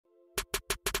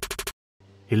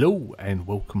Hello and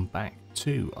welcome back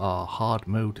to our hard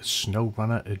mode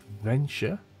SnowRunner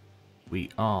adventure. We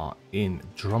are in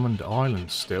Drummond Island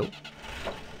still.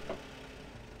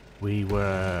 We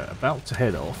were about to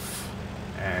head off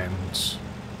and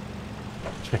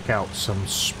check out some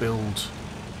spilled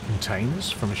containers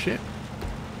from a ship.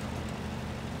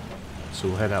 So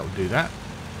we'll head out and do that.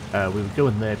 We were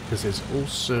going there because there's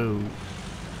also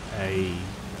a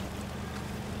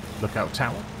lookout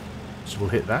tower, so we'll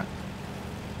hit that.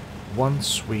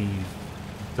 Once we've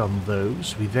done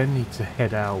those, we then need to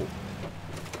head out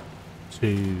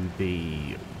to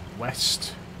the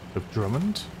west of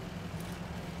Drummond.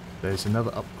 There's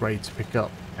another upgrade to pick up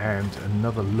and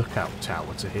another lookout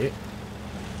tower to hit.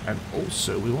 And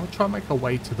also we want to try and make our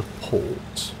way to the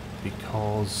port,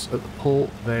 because at the port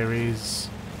there is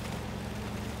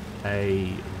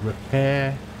a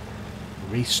repair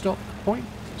restock point,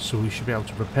 so we should be able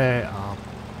to repair our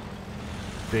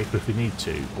vehicle if we need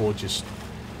to, or just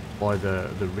buy the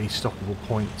restockable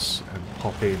points and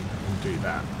pop in and do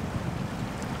that.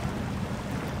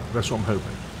 That's what I'm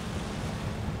hoping,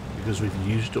 because we've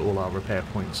used all our repair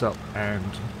points up, and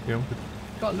you know,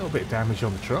 we've got a little bit of damage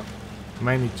on the truck,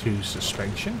 mainly to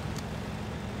suspension.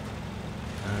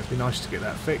 It'd be nice to get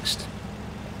that fixed.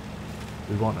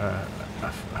 We want a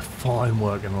fine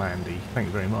working Landy, thank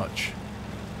you very much.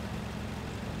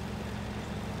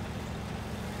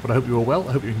 But I hope you're all well.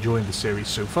 I hope you're enjoying the series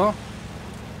so far.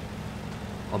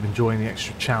 I'm enjoying the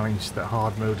extra challenge that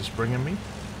hard mode is bringing me.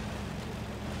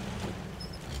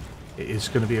 It is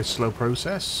going to be a slow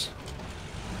process.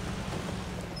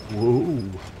 Whoa.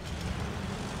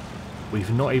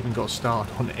 We've not even got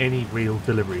started on any real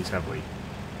deliveries, have we?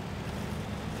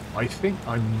 I think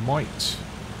I might,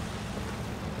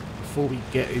 before we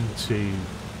get into...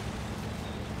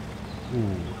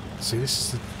 Ooh. See,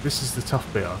 this is the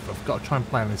tough bit. I've got to try and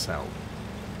plan this out.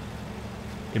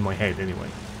 In my head, anyway.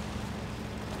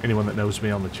 Anyone that knows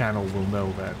me on the channel will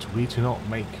know that we do not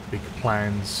make big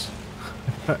plans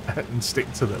and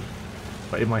stick to them.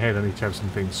 But in my head, I need to have some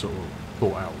things sort of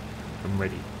thought out and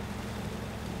ready.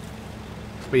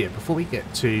 But yeah, before we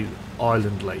get to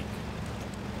Island Lake,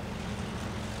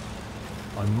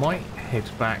 I might head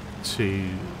back to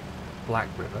Black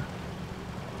River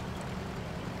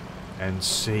and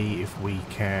see if we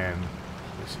can...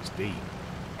 This is deep.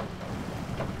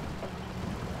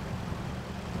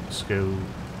 Let's go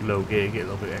low gear, get a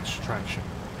little bit of extra traction.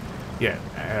 Yeah,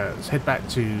 let's head back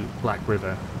to Black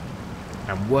River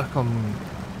and work on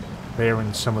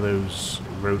clearing some of those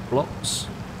roadblocks.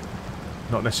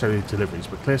 Not necessarily deliveries,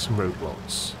 but clear some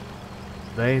roadblocks.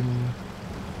 Then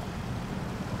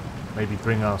maybe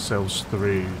bring ourselves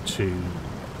through to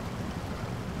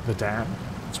the dam,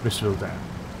 Smithville Dam.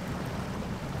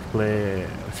 Clear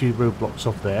a few roadblocks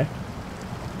off there,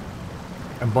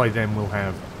 and by then we'll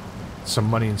have some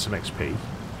money and some XP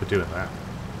for doing that,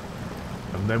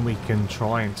 and then we can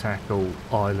try and tackle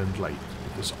Island Lake,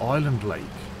 because Island Lake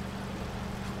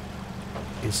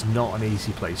is not an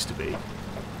easy place to be.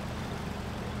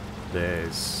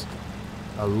 There's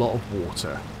a lot of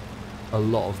water, a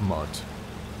lot of mud.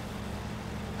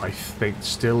 I think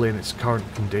still in its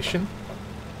current condition,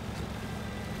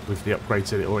 with the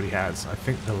upgrades that it already has, I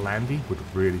think the Landy would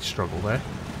really struggle there.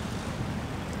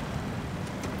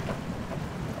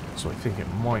 So I think it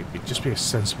might be just be a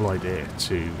sensible idea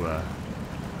to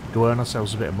go earn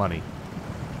ourselves a bit of money,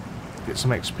 get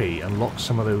some XP, unlock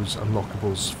some of those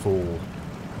unlockables for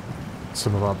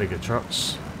some of our bigger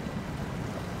trucks,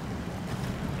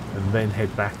 and then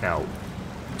head back out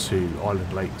to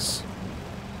Island Lakes.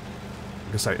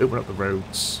 Like I say, open up the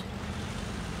roads.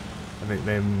 I think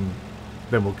then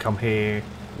we'll come here,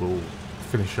 we'll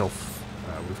finish off,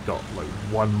 we've got like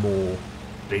one more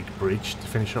big bridge to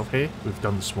finish off here, we've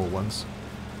done the small ones,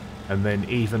 and then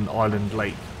even Island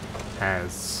Lake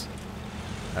has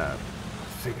I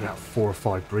think about 4 or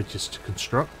 5 bridges to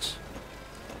construct,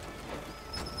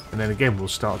 and then again we'll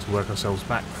start to work ourselves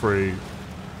back through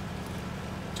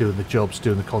doing the jobs,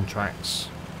 doing the contracts,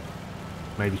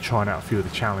 maybe trying out a few of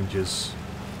the challenges.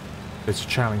 There's a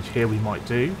challenge here we might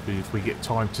do. If we get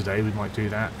time today, we might do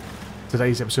that.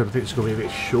 Today's episode, I think, is going to be a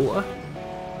bit shorter.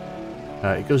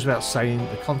 It goes without saying,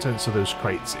 the contents of those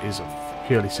crates is of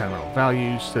purely sentimental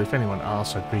value, so if anyone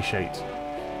asks, I'd appreciate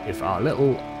if our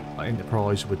little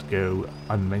enterprise would go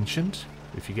unmentioned,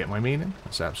 if you get my meaning.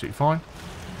 That's absolutely fine.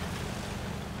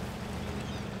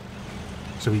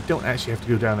 So we don't actually have to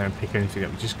go down there and pick anything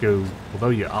up. We just go, although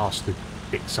you're asked to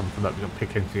pick something up, you don't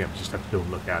pick anything up, you just have to go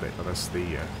and look at it. But that's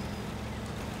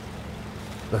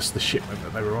the shipment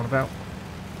that they were on about.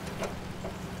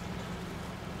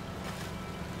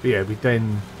 But yeah, we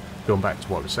then, going back to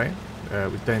what I was saying,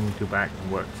 we'd then go back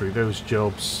and work through those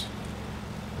jobs,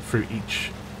 through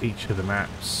each of the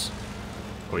maps,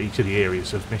 or each of the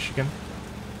areas of Michigan.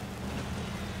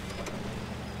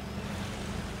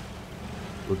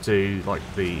 We'll do like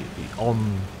the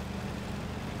on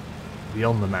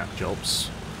the map jobs,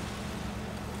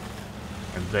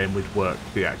 and then we'd work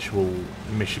the actual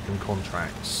Michigan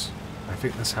contracts. I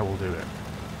think that's how we'll do it.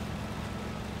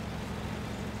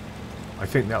 I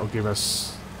think that will give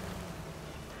us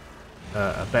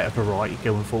a better variety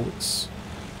going forwards,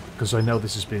 because I know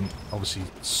this has been obviously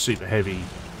super heavy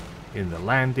in the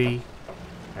landy,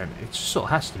 and it sort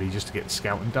of has to be just to get the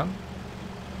scouting done.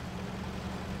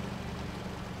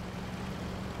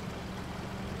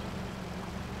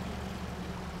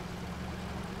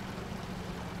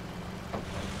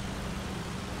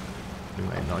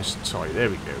 Nice and tight, there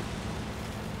we go.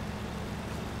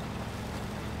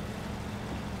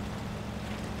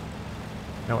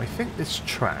 Now I think this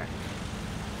track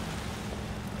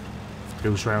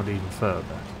goes round even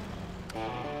further,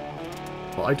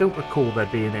 but I don't recall there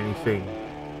being anything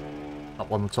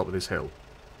up on the top of this hill.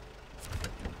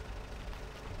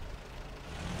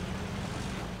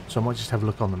 So I might just have a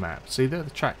look on the map. See there, the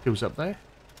track goes up there?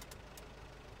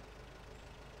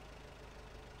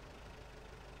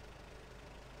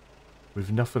 With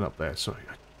nothing up there, so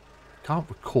I can't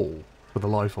recall for the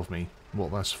life of me what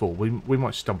that's for. We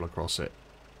might stumble across it,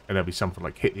 and there'll be something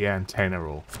like hit the antenna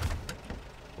or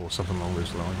something along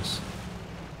those lines.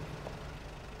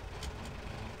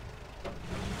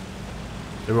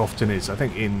 There often is. I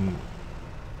think in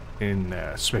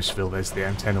Smithville there's the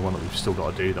antenna one that we've still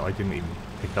got to do that I didn't even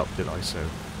pick up, did I? So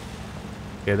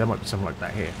yeah, there might be something like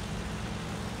that here.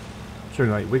 So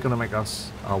anyway, we're going to make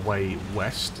our way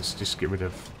west. Let's just get rid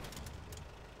of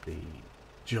the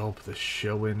job, the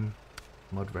showing,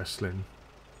 mud wrestling.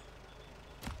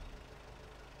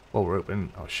 While we're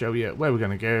open, I'll show you where we're going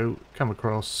to go. Come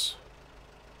across,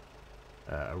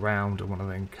 around, and want to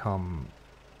then come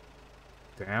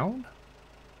down,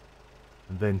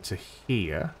 and then to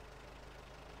here.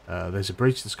 There's a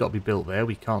bridge that's got to be built there.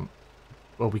 We can't.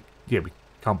 Well, we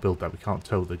can't build that. We can't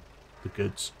tow the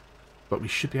goods, but we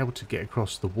should be able to get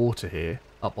across the water here,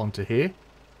 up onto here.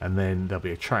 And then there'll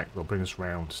be a track that'll bring us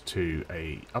round to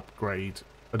a upgrade.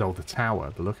 Oh, the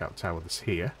tower, the lookout tower that's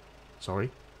here.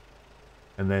 Sorry.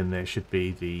 And then there should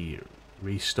be the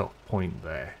restock point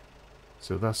there.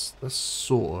 So that's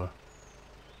sort of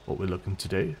what we're looking to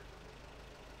do.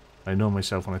 I know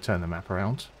myself when I turn the map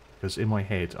around, because in my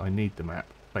head I need the map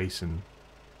facing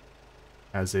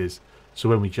as is. So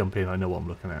when we jump in, I know what I'm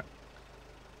looking at.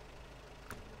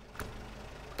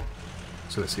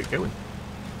 So let's get going.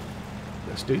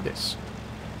 Let's do this.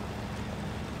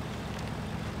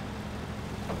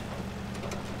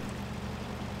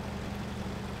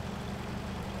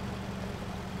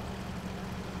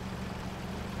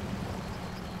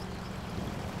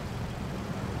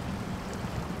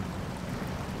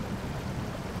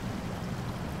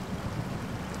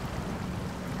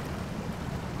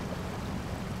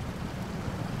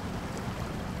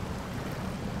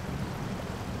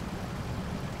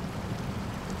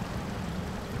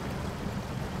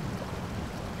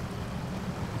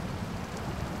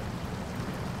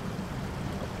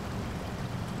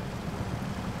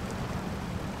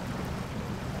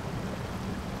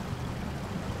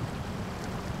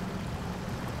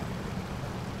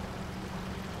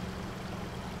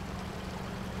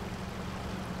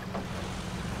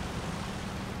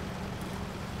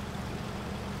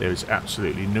 There is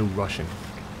absolutely no rushing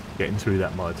getting through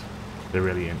that mud. There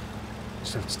really ain't.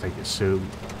 Just have to take it so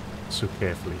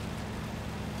carefully.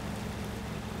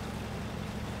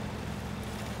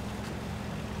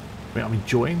 I mean, I'm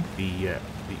enjoying the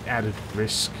added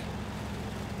risk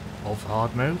of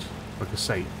hard mode. Like I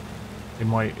say,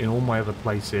 in all my other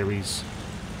play series,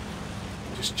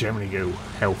 just generally go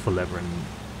hell for leather and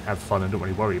have fun and don't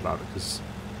really worry about it, because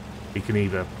we can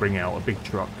either bring out a big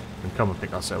truck and come and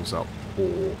pick ourselves up,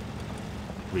 or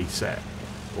reset,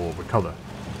 or recover.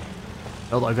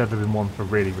 Not that I've ever been one for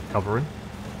really recovering.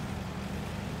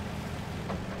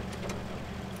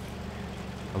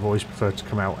 I've always preferred to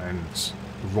come out and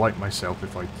right myself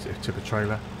if I tip a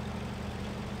trailer.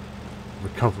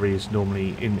 Recovery is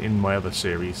normally in my other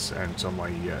series and on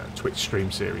my Twitch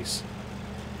stream series.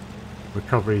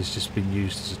 Recovery has just been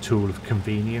used as a tool of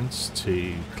convenience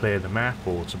to clear the map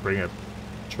or to bring a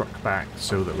truck back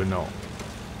so that we're not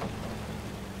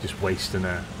just wasting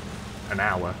an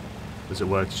hour, as it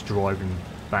were, just driving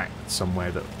back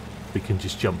somewhere that we can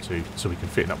just jump to so we can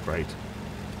fit an upgrade.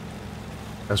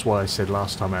 That's why I said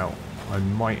last time out, I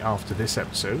might, after this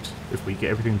episode, if we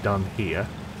get everything done here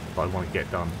that I want to get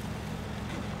done,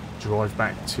 drive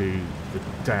back to the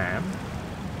dam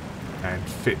and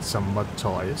fit some mud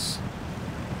tyres.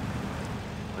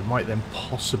 I might then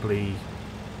possibly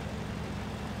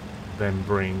then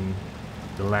bring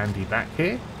the Landy back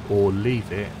here, or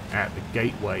leave it at the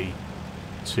gateway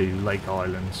to Lake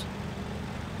Island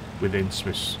within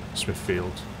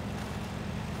Smithfield.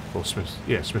 Or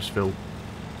Smithville.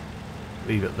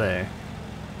 Leave it there.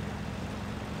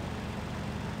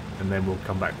 And then we'll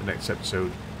come back the next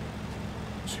episode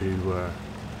to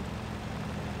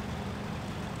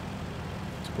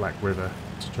Black River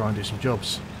to try and do some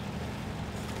jobs.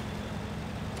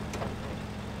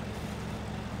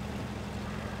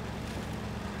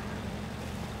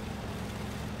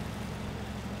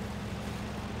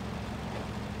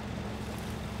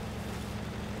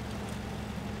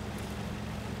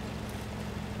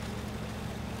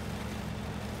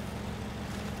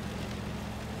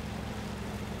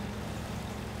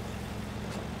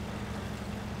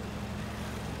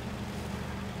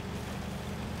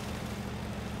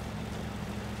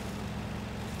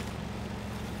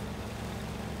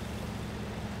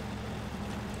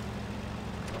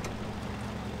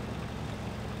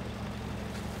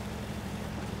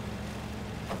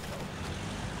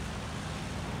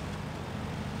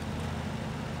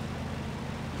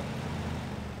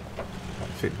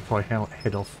 Before I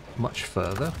head off much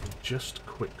further, just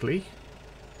quickly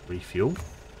refuel.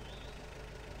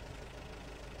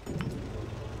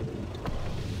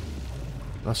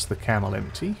 That's the camel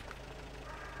empty,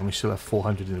 and we still have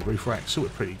 400 in the roof rack, so we're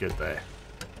pretty good there.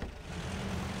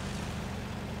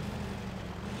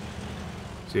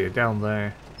 So yeah, down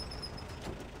there.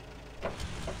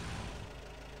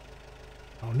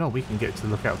 Oh no, we can get to the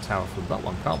lookout tower from that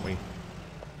one, can't we?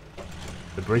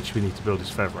 The bridge we need to build is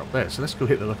further up there, so let's go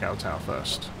hit the lookout tower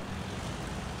first.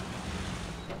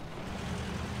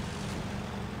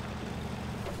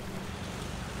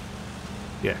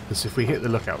 Yeah, because if we hit the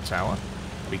lookout tower,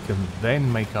 we can then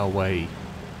make our way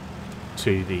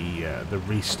to the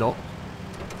restock,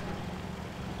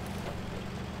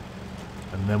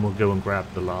 and then we'll go and grab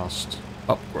the last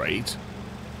upgrade.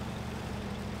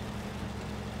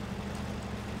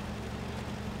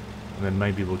 And then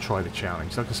maybe we'll try the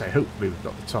challenge. Like I say, hopefully we've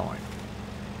got the time.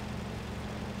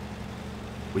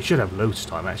 We should have loads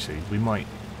of time, actually. We might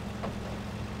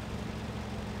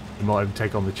even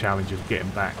take on the challenge of getting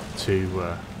back to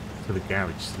the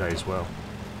garage today as well.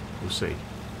 We'll see.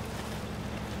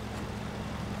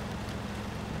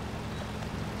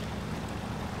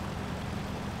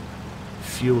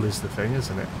 Fuel is the thing,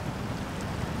 isn't it?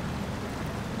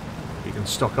 We can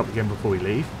stock up again before we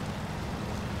leave.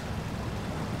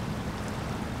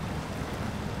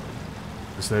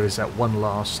 Because there is that one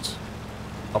last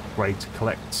upgrade to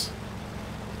collect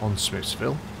on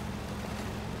Smithville.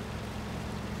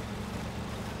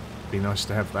 Be nice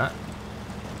to have that.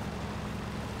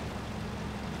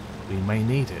 We may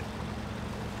need it.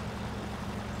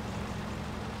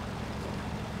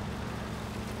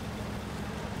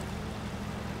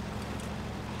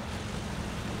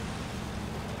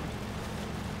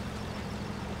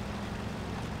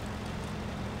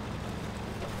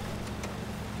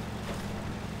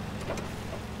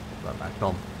 Back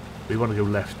on. We want to go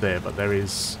left there, but there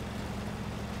is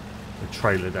a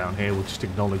trailer down here. We'll just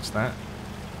acknowledge that.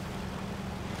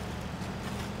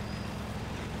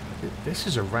 This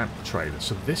is a ramp trailer,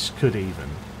 so this could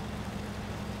even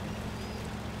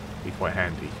be quite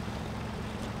handy.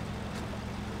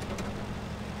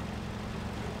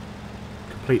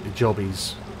 Complete the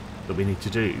jobbies that we need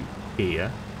to do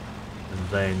here, and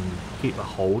then keep a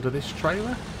hold of this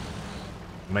trailer.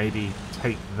 Maybe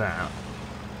take that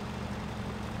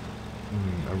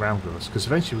around with us, because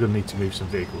eventually we're going to need to move some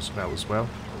vehicles about as well.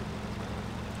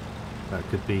 That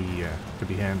could be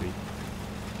handy.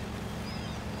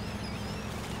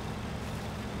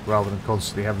 Rather than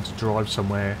constantly having to drive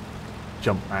somewhere,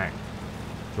 jump back,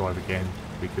 drive again,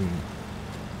 we can,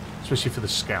 especially for the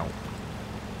scout.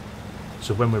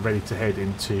 So when we're ready to head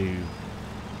into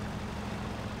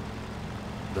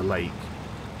the lake,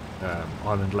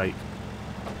 Island Lake,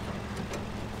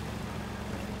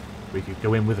 we could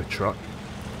go in with a truck,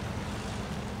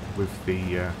 with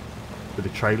the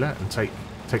trailer, and take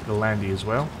the Landy as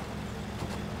well.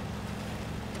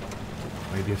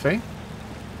 Maybe a thing.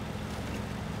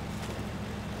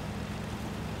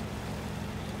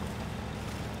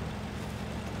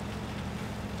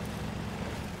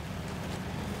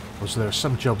 Also, there are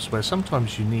some jobs where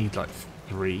sometimes you need like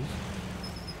 3.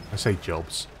 I say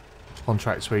jobs,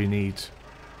 contracts where you need.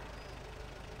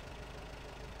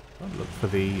 I'll look for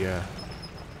the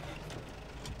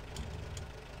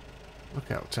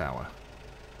lookout tower.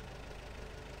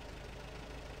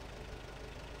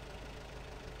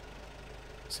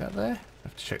 Is that there? I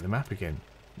have to check the map again.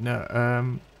 No,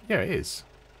 yeah, it is.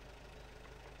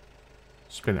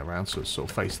 Spin it around so it's sort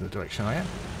of facing the direction I am.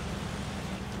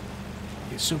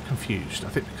 It's so confused. I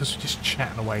think because we're just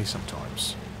chatting away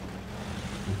sometimes.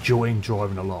 Enjoying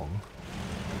driving along.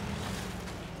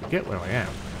 Forget where I am.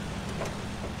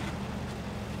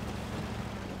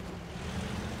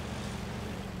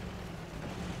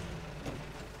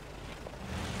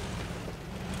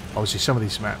 Obviously some of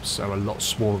these maps are a lot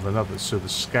smaller than others, so the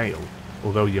scale,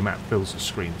 although your map fills the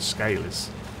screen, the scale is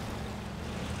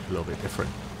a little bit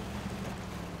different.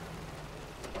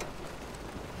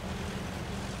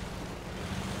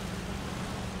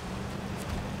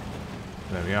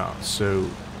 There we are. So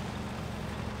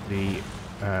the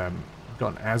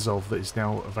got an as of that is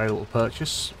now available to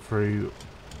purchase through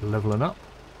leveling up.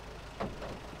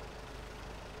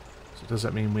 So does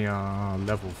that mean we are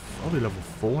level? Are we level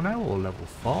 4 now or level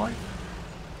 5?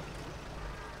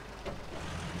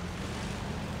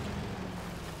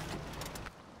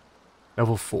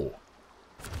 Level 4.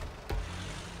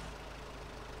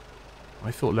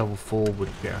 I thought level 4 would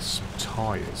get us some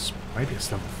tyres. Maybe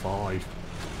it's level 5.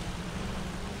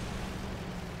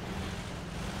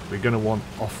 We're going to want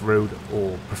off-road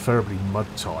or preferably mud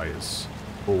tyres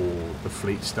for the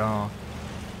Fleet Star,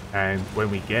 and when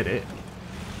we get it,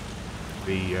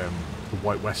 the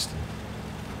White Western,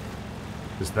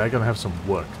 because they're going to have some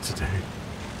work to do,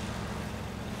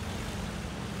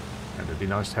 and it'd be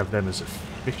nice to have them as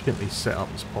efficiently set up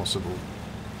as possible.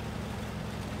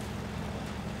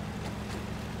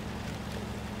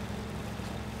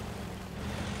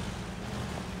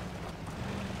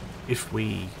 If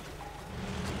we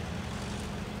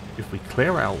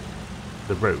clear out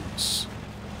the roads,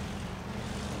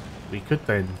 we could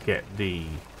then get the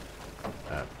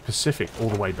Pacific all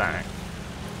the way back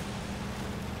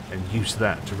and use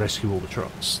that to rescue all the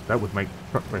trucks. That would make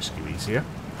truck rescue easier.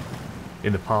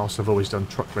 In the past, I've always done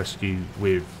truck rescue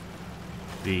with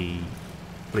the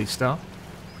Fleet Star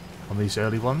on these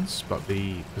early ones, but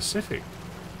the Pacific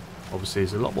obviously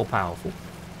is a lot more powerful.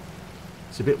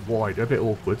 It's a bit wider, a bit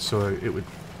awkward, so it would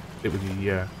be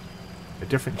a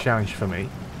different challenge for me.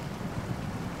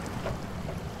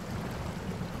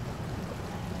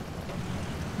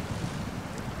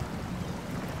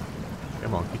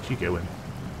 Come on, get you going.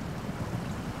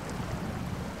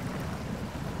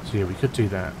 So yeah, we could do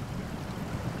that.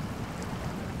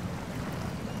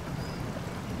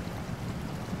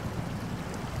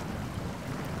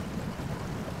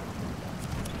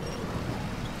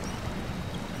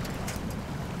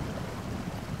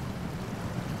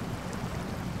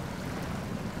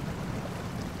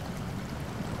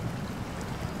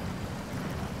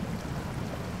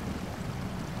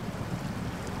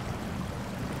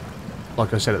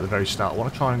 Like I said at the very start, I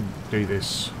want to try and do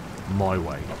this my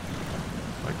way.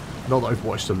 Like, not that I've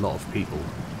watched a lot of people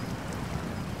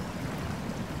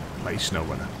play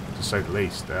SnowRunner, to say the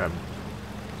least. I've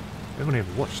only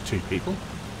ever watched 2 people.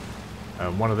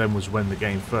 One of them was when the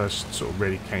game first sort of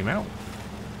really came out.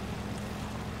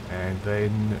 And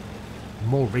then,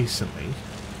 more recently,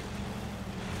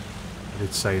 I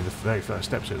did say in the very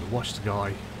first episode, I watched a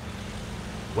guy,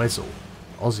 Wezel,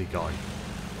 Aussie guy.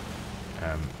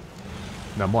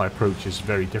 Now my approach is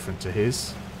very different to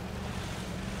his,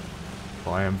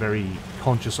 but I am very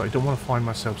conscious. I don't want to find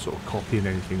myself sort of copying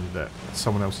anything that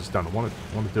someone else has done. I want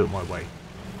to do it my way.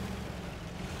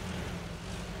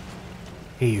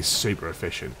 He is super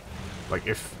efficient. Like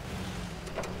if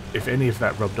any of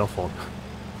that rubbed off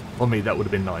on me, that would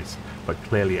have been nice, but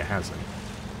clearly it hasn't.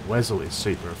 Wezel is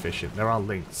super efficient. There are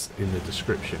links in the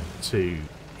description to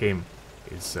him.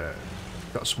 He's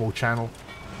got a small channel,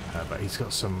 but he's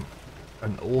got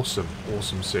an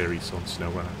awesome series on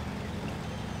SnowRunner.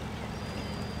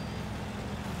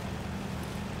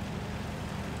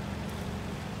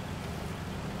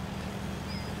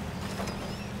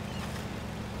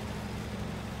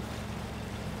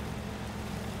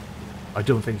 I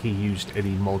don't think he used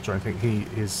any mods or anything.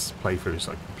 His playthrough is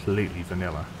like completely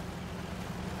vanilla.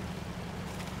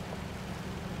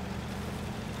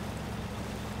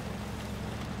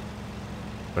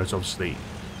 Whereas obviously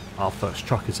our first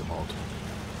truck is a mod,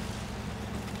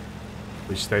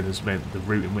 which then has meant the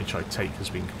route in which I take has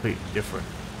been completely different,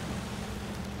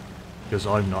 because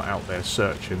I'm not out there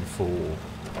searching for,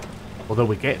 although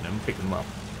we're getting them, picking them up,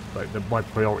 but my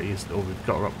priority is that we've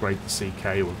got to upgrade the CK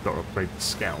or we've got to upgrade the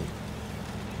Scout,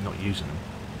 not using them.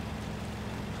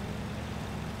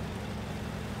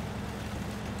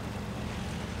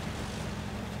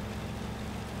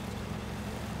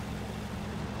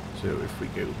 So if we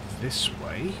go this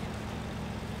way,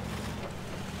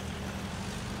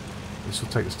 this will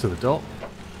take us to the dock.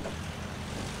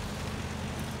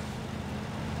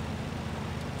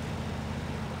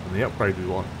 And the upgrade we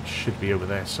want should be over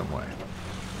there somewhere.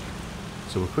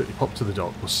 So we'll quickly pop to the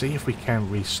dock. We'll see if we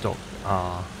can restock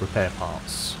our repair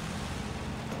parts.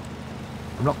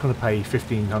 I'm not going to pay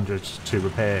 $1,500 to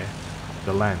repair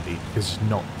the Landy because it's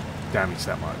not damaged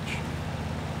that much.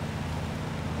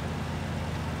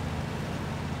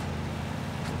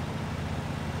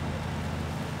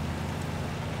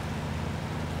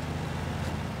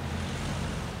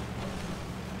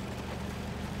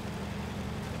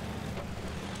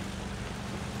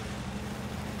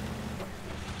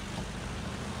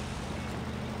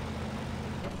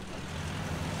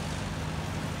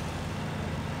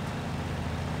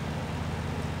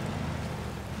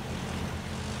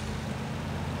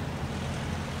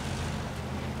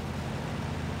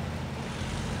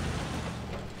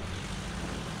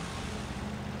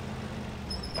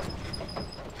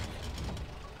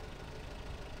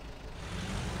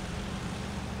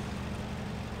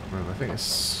 I think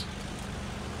it's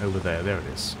over there. There it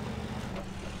is.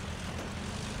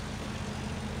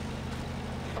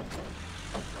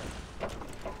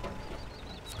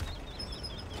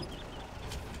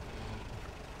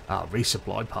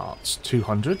 Resupply parts.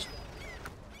 200.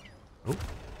 Oh.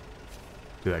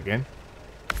 Do that again.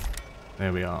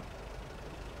 There we are.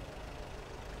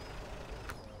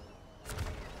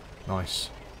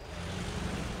 Nice.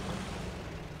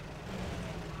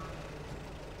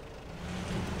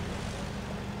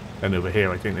 And over here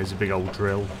I think there's a big old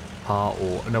drill part,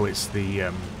 or no, it's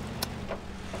the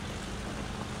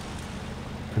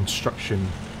construction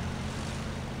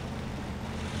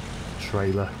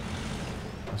trailer.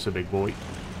 That's a big boy.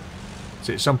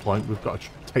 So at some point we've got to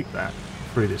take that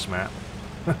through this map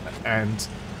and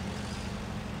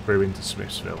through into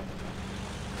Smithville.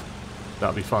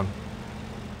 That'll be fun.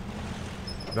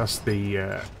 That's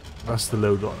the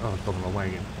load. Oh, I've gone my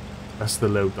wagon. That's the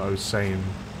load that I was saying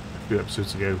a few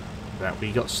episodes ago that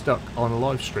we got stuck on a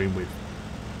live stream with.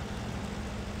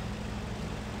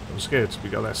 I was scared. We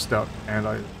got that stuck, and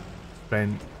I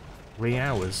spent 3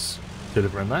 hours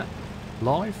delivering that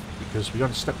live because we got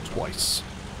it stuck twice.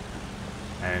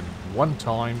 And one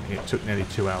time it took nearly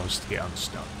 2 hours to get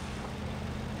unstuck.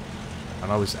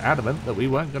 And I was adamant that we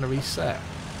weren't going to reset.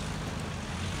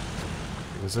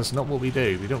 Because that's not what we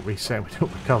do. We don't reset, we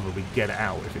don't recover, we get it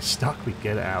out. If it's stuck, we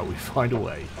get it out, we find a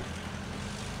way.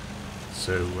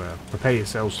 So prepare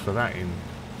yourselves for that in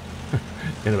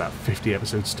about 50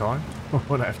 episodes time.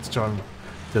 We'll have to try and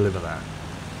deliver that.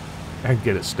 And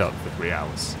get it stuck for 3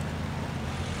 hours.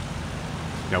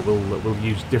 Now we'll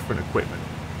use different equipment.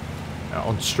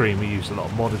 On stream we use a lot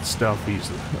of modded stuff, we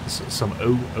use some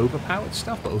overpowered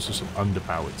stuff, but also some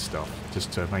underpowered stuff,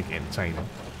 just to make it entertaining.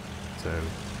 So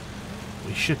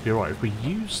we should be right if we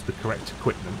use the correct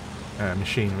equipment,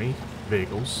 machinery,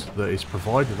 vehicles that is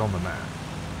provided on the map.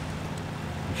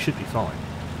 We should be fine.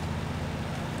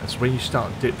 That's when you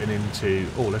start dipping into,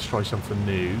 oh, let's try something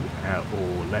new,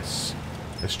 or let's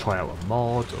try out a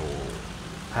mod, or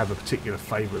have a particular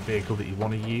favourite vehicle that you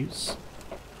want to use.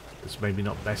 It's maybe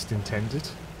not best intended,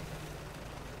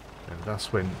 and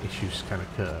that's when issues can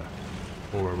occur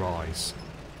or arise.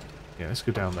 Yeah, let's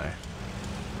go down there.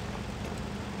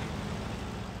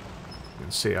 You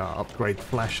can see our upgrade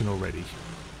flashing already.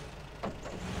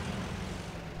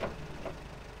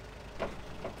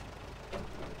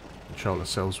 Control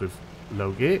ourselves with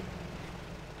low gear.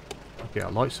 Get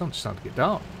our lights on, it's starting to get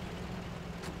dark.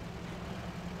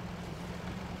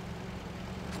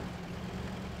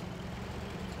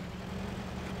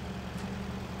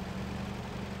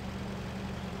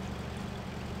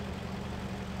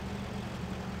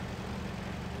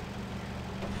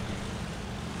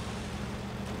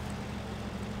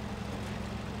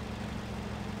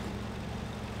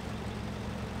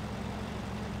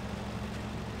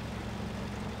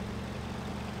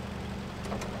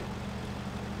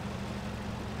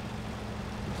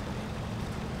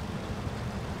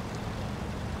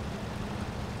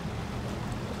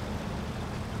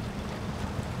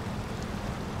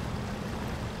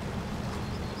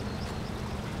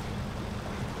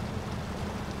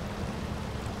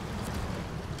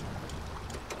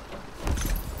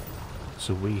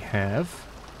 So we have,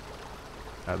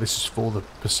 this is for the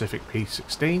Pacific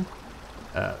P16,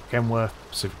 Kenworth,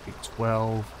 Pacific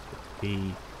P12,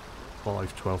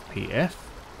 P512PF,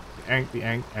 the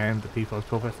Ankh, and the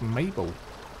P512F Mabel.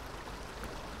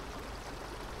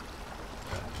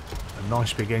 A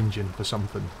nice big engine for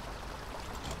something.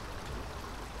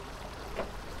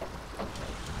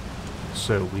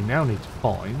 So we now need to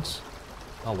find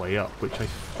our way up, which I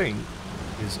think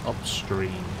is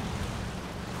upstream.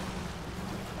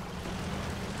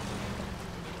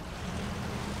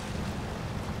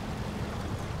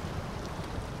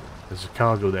 There's a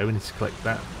cargo there, we need to collect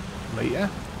that later.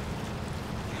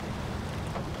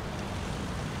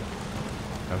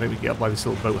 I think we get up by this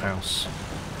little boathouse.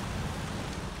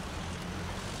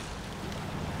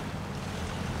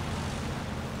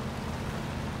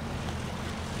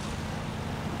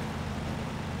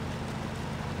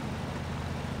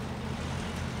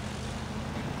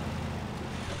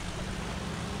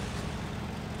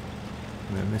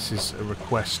 And then this is a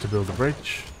request to build a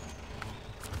bridge.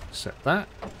 Accept that.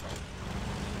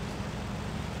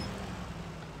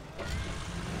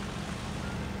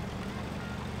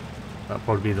 That'll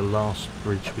probably be the last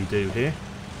bridge we do here.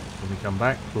 When we come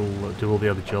back, we'll do all the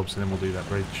other jobs and then we'll do that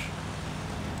bridge.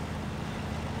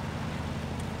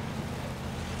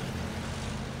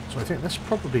 So I think that's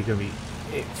probably going to be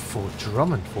it for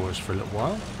Drummond for us for a little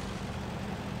while.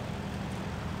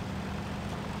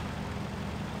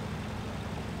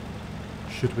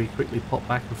 Should we quickly pop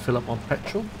back and fill up on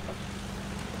petrol?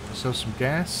 Sell some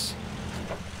gas.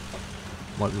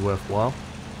 Might be worthwhile.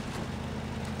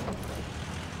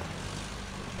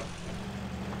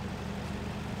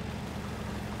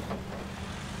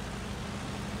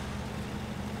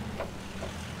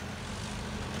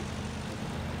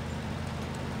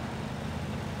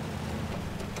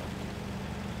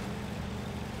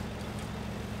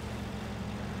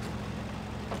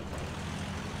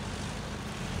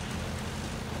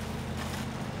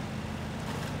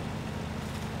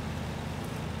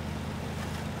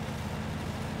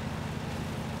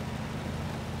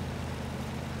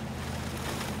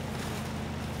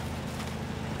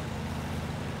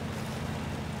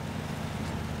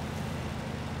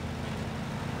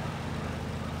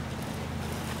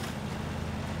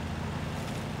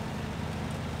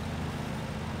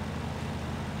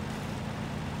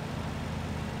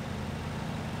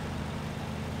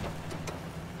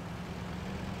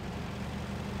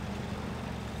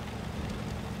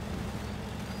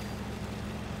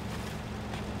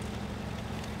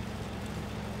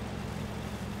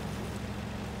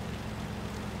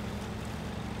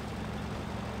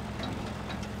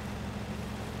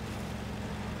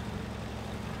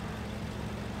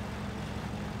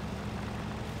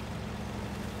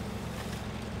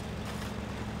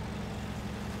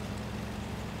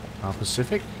 Our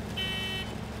Pacific.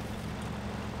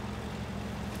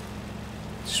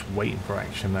 Just waiting for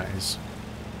action, that is.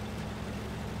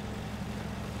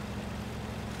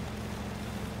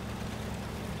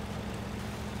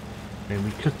 I mean,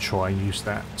 we could try and use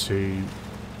that to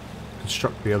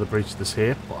construct the other bridge that's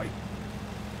here, but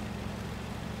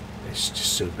it's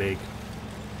just so big.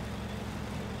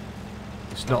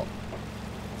 It's not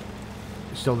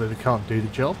that they can't do the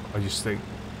job. I just think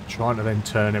trying to then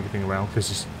turn everything around,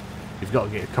 because you've got to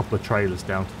get a couple of trailers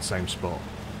down to the same spot.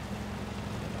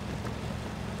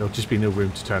 There'll just be no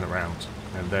room to turn around,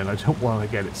 and then I don't want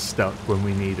to get it stuck when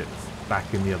we need it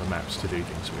back in the other maps to do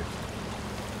things with.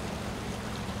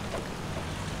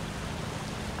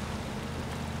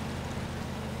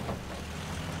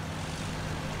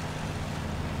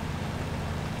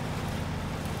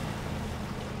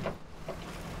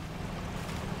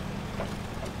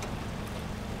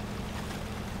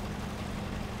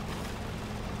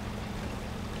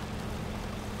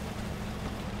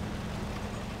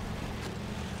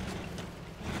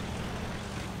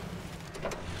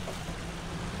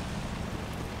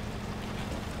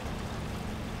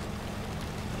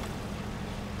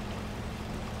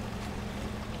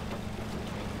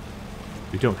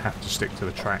 We don't have to stick to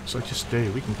the tracks, I just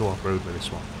do. We can go off-road with this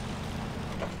one.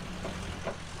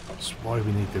 That's why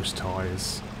we need those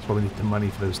tyres. That's why we need the money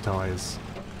for those tyres.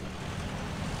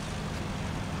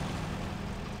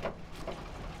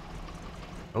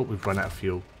 Oh, we've run out of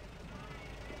fuel.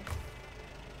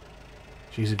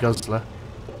 She's a guzzler.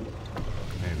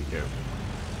 There we go.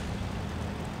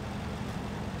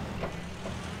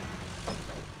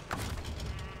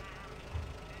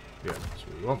 Yeah, that's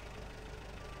what we want.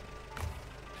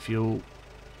 Fuel.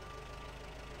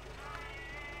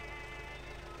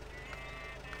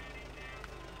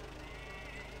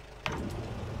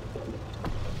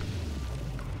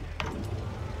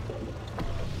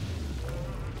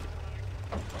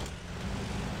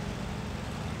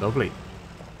 Lovely.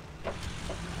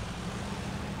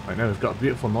 I know we've got a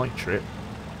beautiful night trip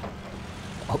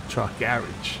up to our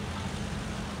garage.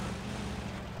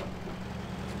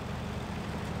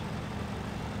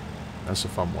 That's a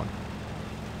fun one.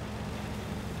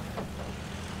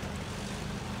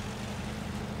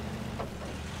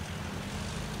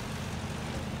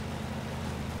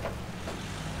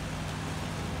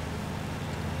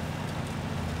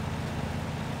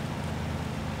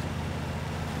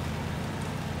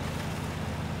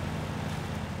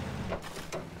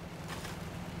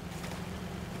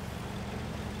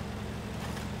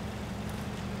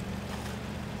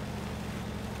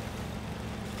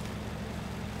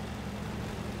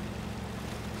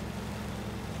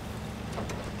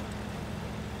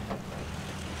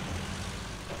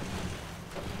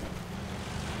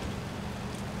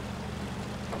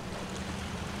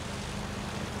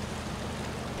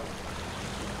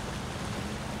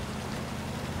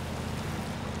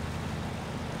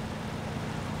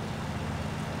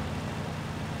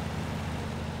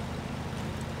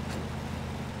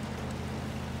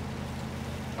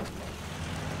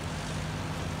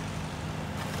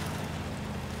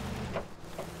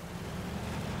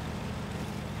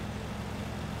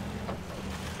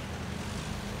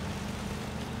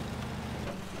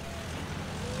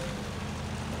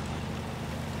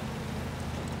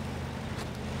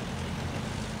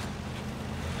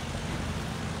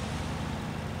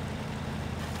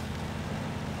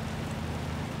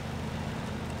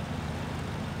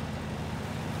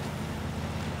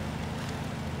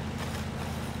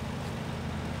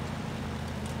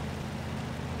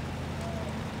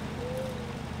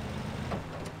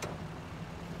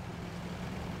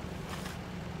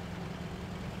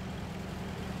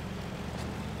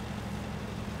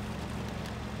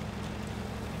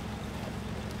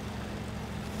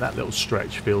 that little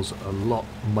stretch feels a lot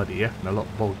muddier and a lot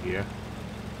boggier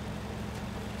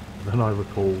than I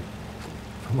recall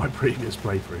from my previous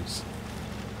playthroughs.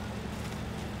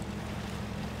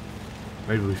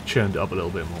 Maybe we've churned it up a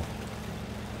little bit more.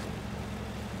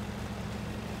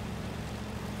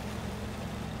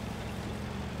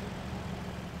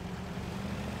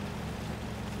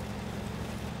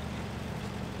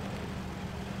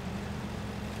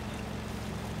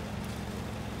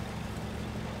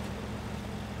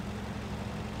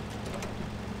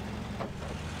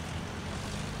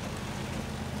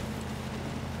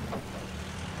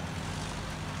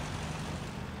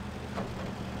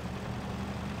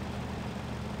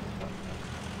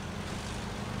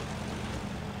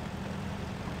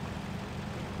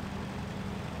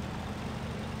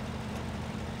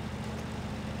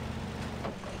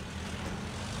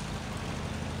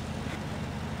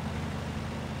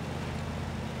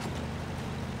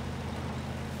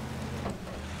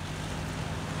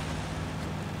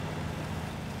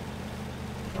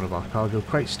 One of our cargo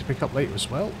crates to pick up later as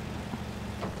well.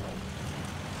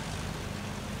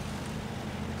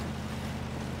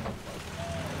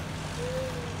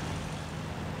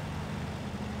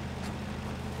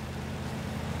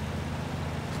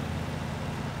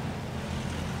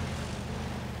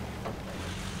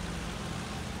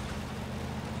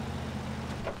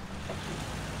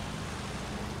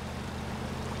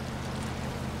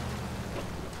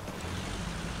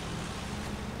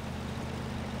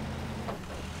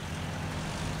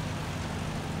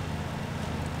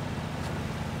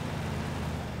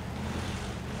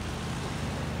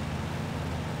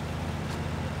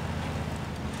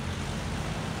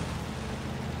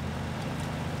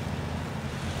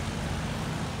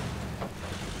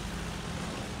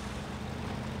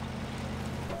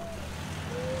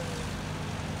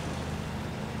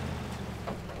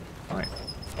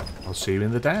 I'll see you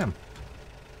in the dam.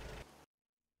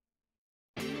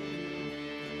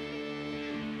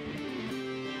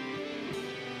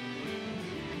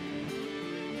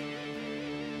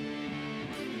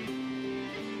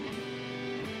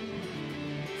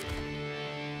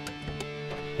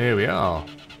 Here we are,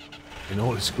 in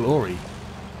all its glory.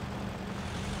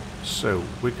 So,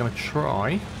 we're going to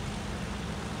try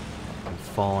and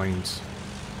find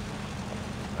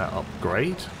that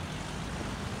upgrade.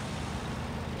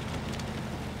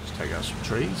 Take out some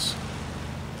trees.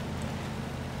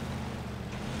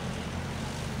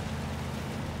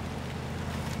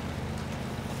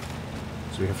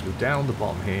 So we have to go down the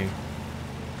bottom here.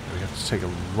 We have to take a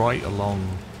right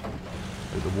along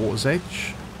the water's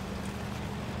edge.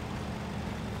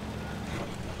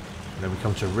 And then we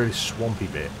come to a really swampy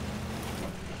bit.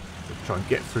 We try and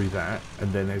get through that.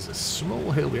 And then there's a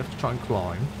small hill we have to try and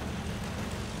climb.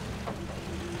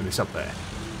 And it's up there.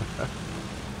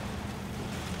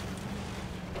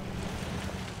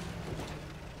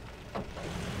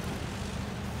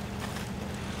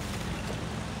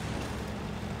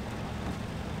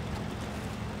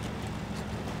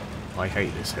 I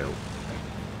hate this hill.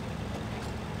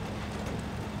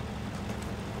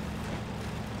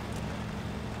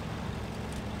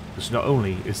 Because not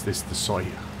only is this the site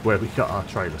where we got our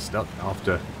trailer stuck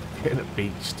after getting a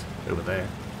beast over there.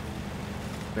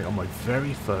 I think on my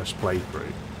very first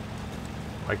playthrough,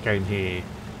 I came here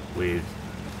with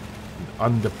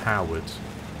an underpowered,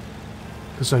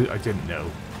 because I didn't know.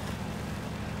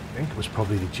 I think it was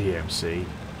probably the GMC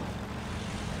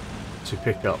to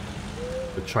pick up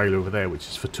the trailer over there, which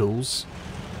is for tools,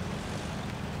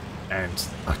 and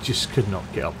I just could not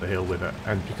get up the hill with it.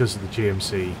 And because of the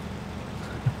GMC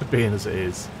being as it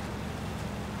is,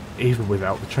 even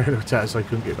without the trailer attached, I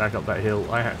couldn't get back up that hill.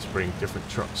 I had to bring different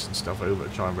trucks and stuff over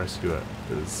to try and rescue it.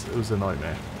 It was a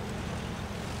nightmare.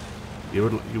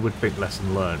 You would think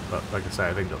lesson learned, but like I say,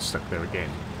 I think I got stuck there again.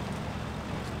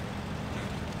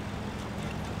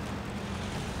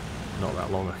 Not that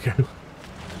long ago.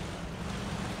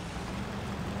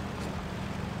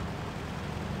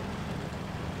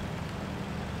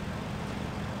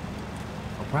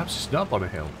 Perhaps it's not up on a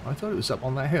hill. I thought it was up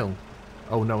on that hill.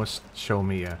 Oh no, it's showing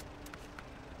me a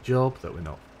job that we're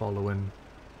not following.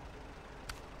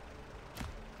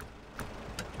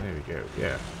 There we go.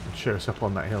 Yeah, I'm sure it's up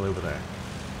on that hill over there.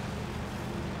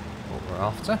 What we're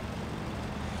after.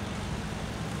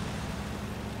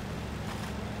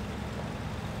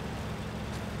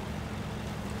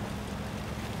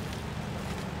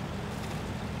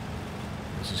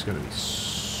 This is going to be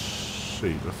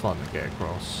super fun to get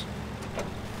across.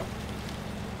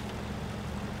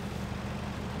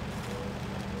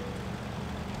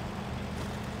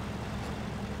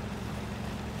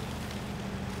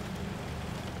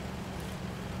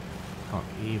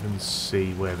 can't even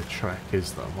see where the track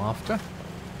is that I'm after.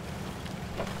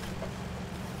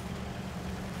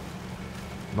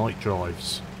 Night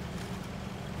drives.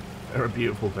 They're a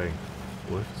beautiful thing.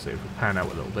 We'll see if we pan out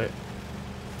a little bit.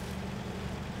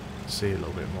 See a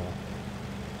little bit more.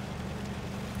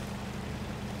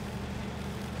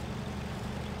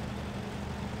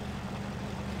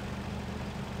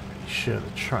 Pretty sure the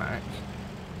track,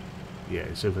 yeah,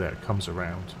 it's over there. It comes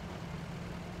around.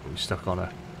 But we're stuck on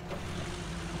a.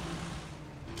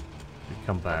 If we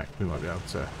come back, we might be able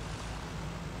to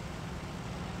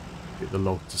get the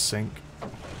log to sink.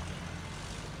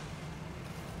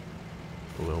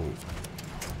 We'll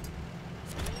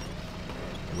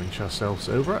winch ourselves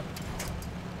over it.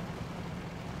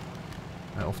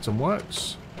 That often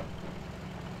works.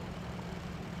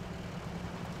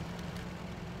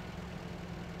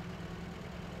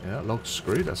 Yeah, that log's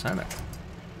screwed, that's had it.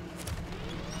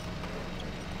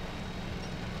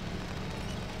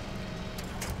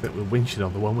 But we're winching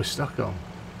on the one we're stuck on.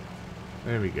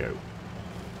 There we go.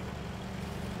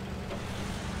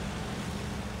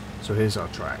 So here's our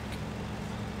track.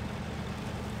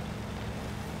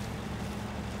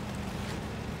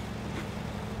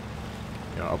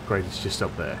 Our upgrade is just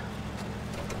up there.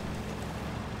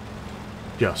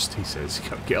 Just, he says.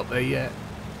 Can't get up there yet.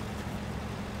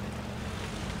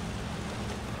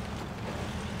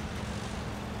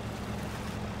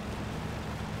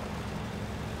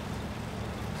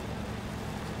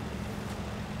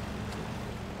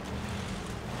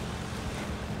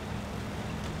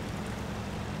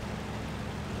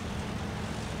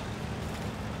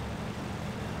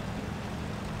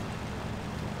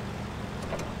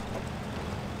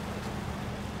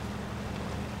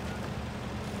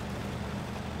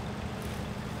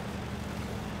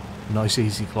 Nice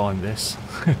easy climb this.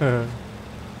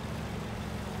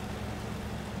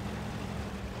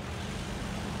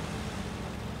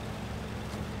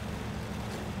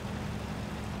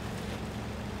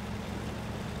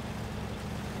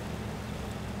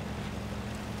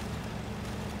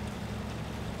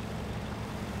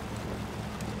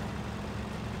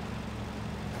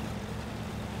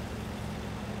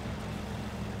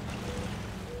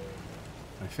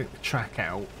 I think the track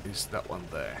out is that one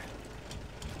there.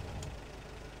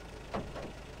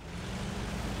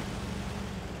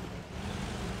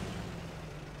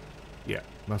 Yeah,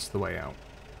 that's the way out.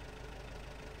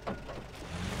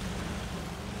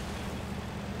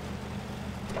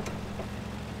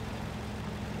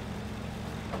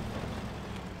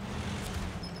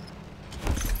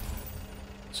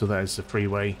 So that is the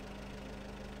freeway,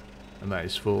 and that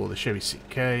is for the Chevy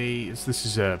CK. This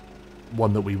is a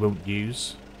one that we won't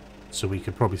use, so we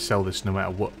could probably sell this no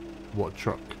matter what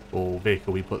truck or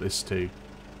vehicle we put this to.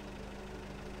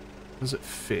 Does it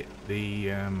fit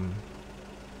the?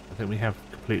 I think we have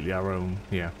completely our own,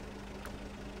 yeah.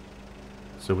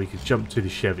 So we could jump to the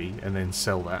Chevy and then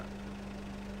sell that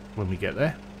when we get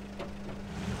there.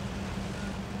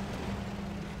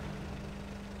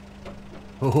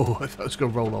 Oh, I thought it was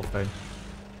going to roll off then.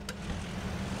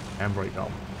 And brake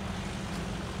on.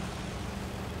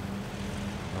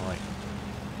 Right.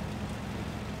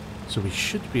 So we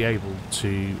should be able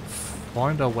to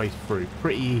find our way through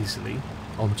pretty easily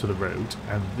onto the road,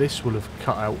 and this will have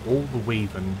cut out all the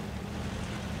weaving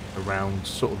around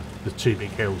sort of the two big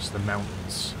hills, the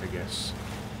mountains, I guess.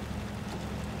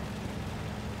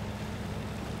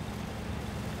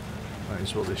 That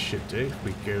is what this should do. If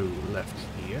we go left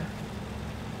here.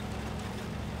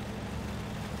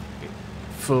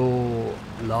 For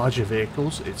larger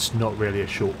vehicles, it's not really a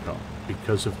shortcut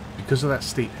because of that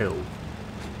steep hill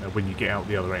when you get out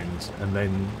the other end, and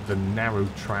then the narrow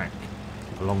track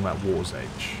along that water's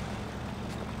edge.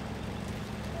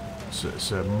 So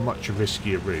it's a much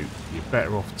riskier route. You're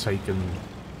better off taking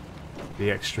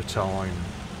the extra time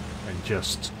and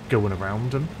just going around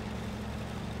them.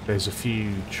 There's a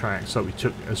few tracks that we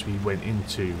took as we went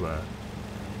into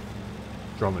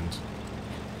Drummond.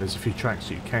 There's a few tracks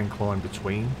that you can climb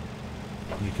between.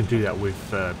 You can do that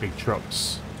with big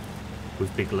trucks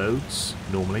with big loads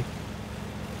normally.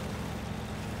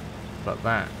 But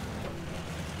that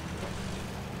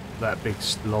big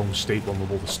long steep one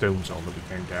with all the stones on that we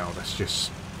came down, that's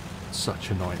just such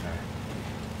a nightmare.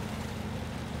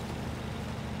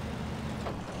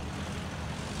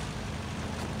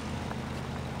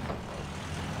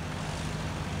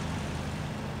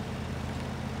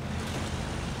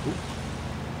 Ooh.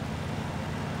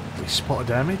 We spot a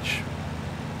damage.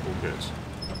 All good.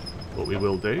 What we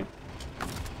will do,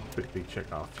 quickly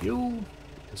check our fuel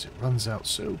because it runs out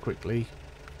so quickly.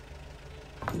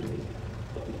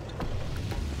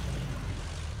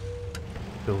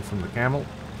 Fill from the camel.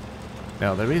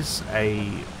 Now there is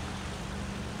a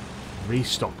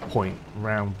restock point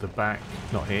round the back,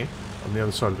 not here, on the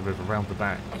other side of the river, round the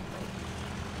back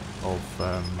of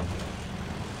the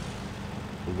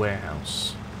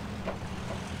warehouse.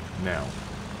 Now,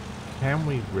 can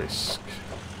we risk...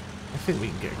 I think we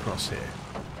can get across here.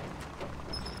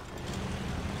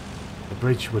 The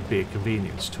bridge would be a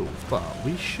convenience tool, but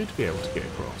we should be able to get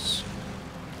across.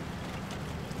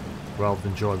 Rather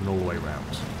than driving all the way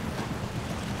around.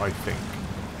 I think.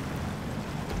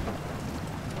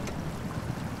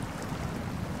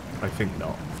 I think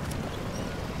not.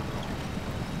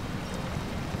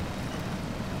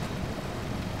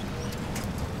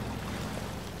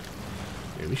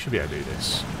 Yeah, we should be able to do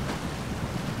this.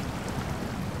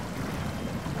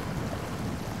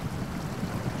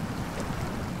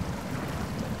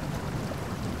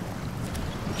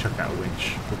 We'll chuck out a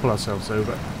winch. We'll pull ourselves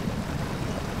over.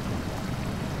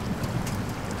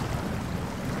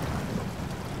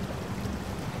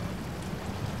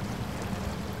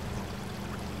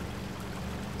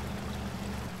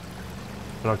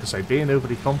 But like I say, being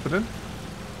overly confident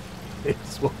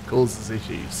is what causes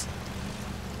issues.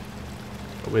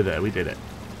 But we're there, we did it.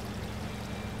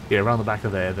 Yeah, around the back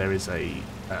of there is a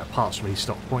parts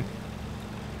restock point.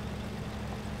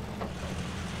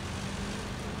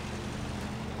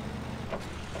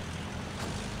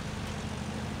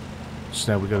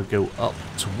 So now we're going to go up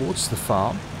towards the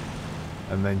farm.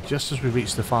 And then just as we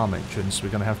reach the farm entrance, we're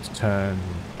going to have to turn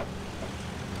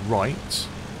right.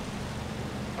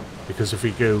 Because if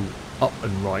we go up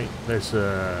and right, there's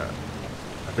a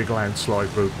big landslide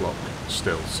roadblock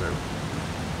still, so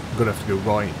I'm going to have to go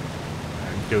right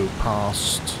and go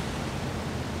past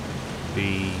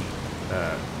the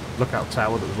lookout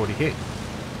tower that we've already hit,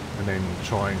 and then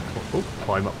try and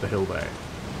climb up the hill there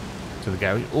to the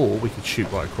garage, or we could shoot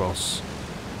right across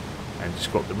and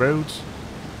just go up the road.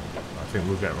 I think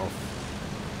we'll get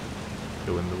off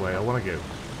going the way I want to go.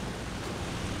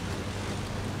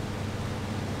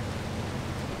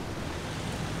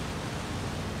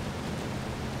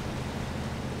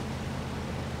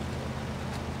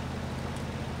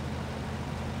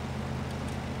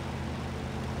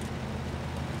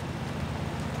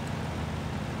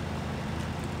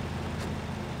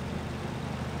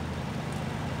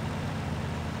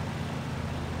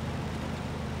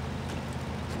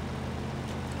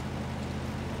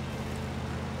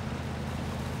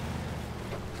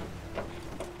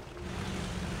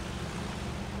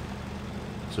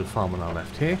 So farm on our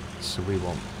left here, so we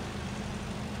want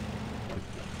the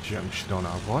junction on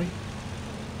our right.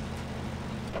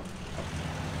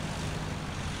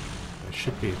 There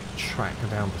should be a track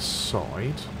down the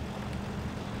side.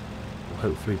 Will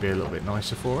hopefully be a little bit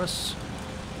nicer for us.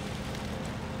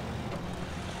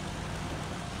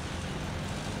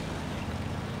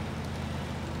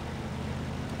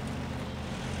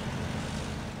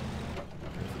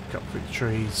 Cut through the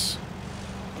trees.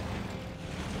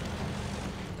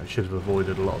 Should have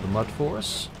avoided a lot of the mud for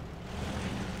us,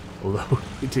 although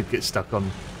we did get stuck on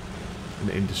an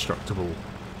indestructible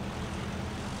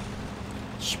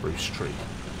spruce tree.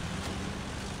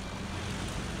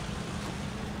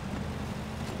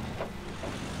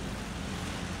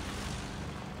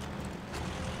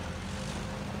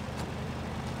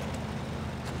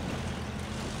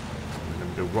 We're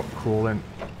going to go rock crawling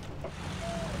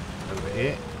over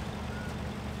here.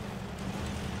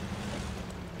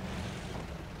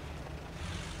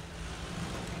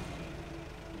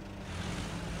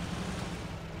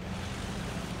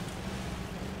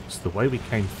 The way we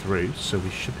came through, so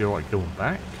we should be alright going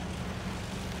back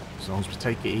as long as we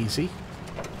take it easy.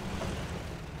 Don't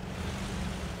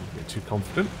get too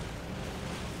confident.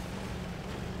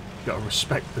 Got to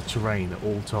respect the terrain at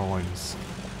all times,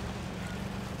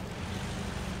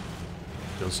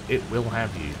 because it will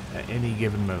have you at any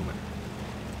given moment.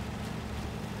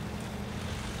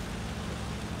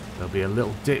 There'll be a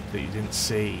little dip that you didn't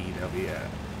see. There'll be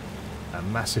a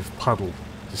massive puddle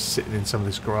just sitting in some of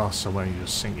this grass somewhere and you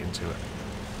just sink into it.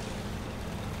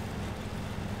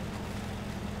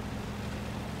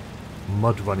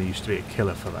 Mudrunner used to be a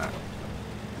killer for that.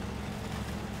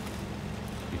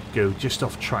 You'd go just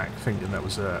off track thinking that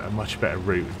was a much better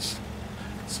route.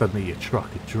 Suddenly your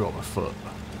truck would drop a foot.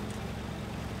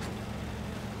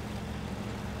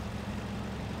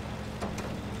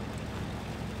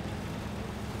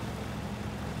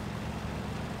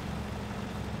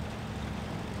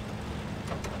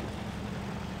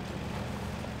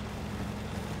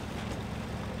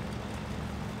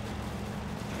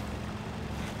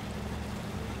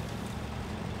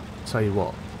 Tell you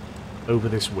what, over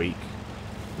this week,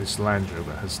 this Land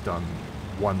Rover has done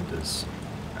wonders.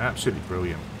 Absolutely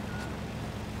brilliant.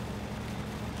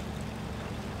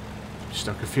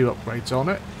 stuck a few upgrades on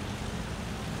it.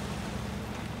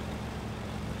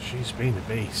 She's been a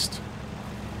beast.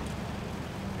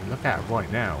 I mean, look at her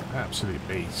right now. Absolute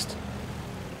beast.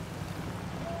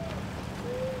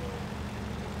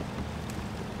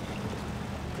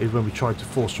 Even when we tried to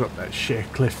force her up that sheer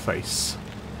cliff face,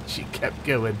 she kept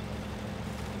going.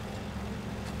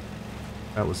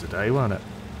 That was the day, wasn't it?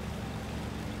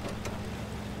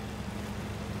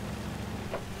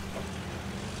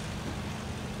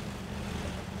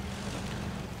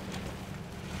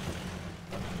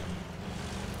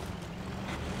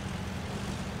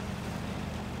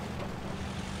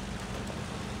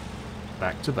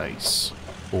 Back to base,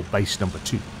 or base number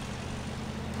 2.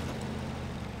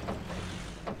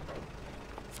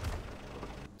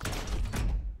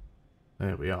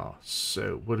 There we are.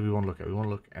 So what do we want to look at? We want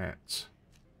to look at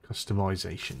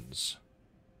customizations.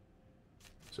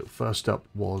 So first up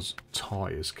was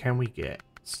tyres. Can we get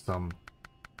some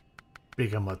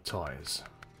bigger mud tyres?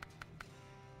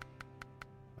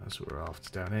 That's what we're after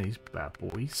down here. These bad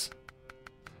boys.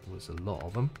 There's a lot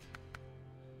of them.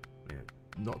 Yeah,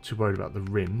 not too worried about the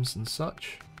rims and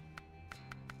such.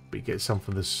 We get some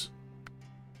for this.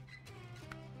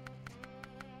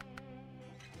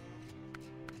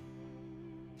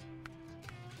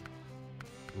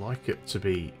 Like it to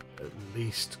be at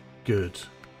least good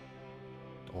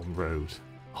on road.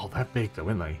 Oh, they're big though,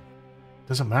 aren't they?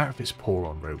 Doesn't matter if it's poor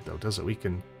on road though, does it? We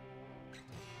can...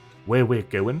 Where we're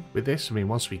going with this, I mean,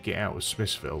 once we get out of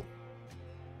Smithville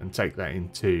and take that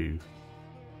into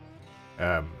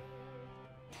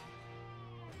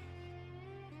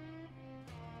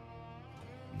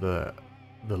the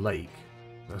lake,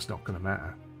 that's not going to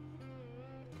matter.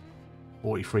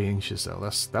 43 inches though,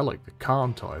 they're like the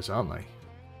Carn tyres, aren't they?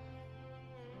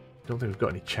 Don't think we've got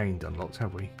any chain unlocked,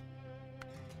 have we?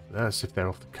 That's if they're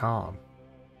off the Carn.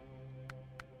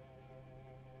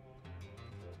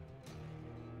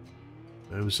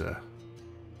 Those are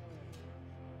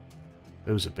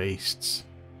beasts.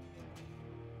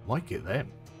 Might get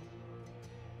them.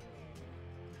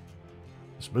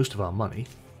 It's most of our money.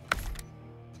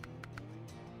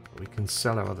 We can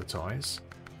sell our other tyres.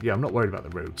 Yeah, I'm not worried about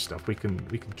the road stuff. We can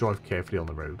drive carefully on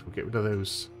the road. We'll get rid of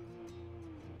those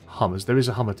Hummers. There is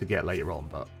a Hummer to get later on,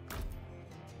 but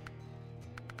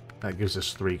that gives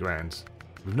us 3 grand.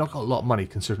 We've not got a lot of money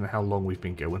considering how long we've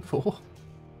been going for.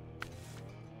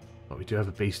 But we do have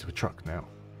a beast of a truck now.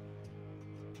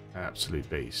 Absolute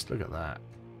beast. Look at that.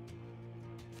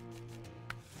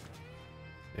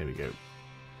 There we go.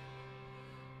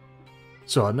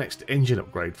 So our next engine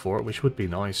upgrade for it, which would be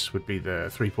nice, would be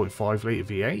the 3.5 litre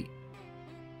V8.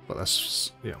 But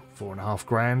that's, you know, 4.5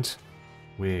 grand.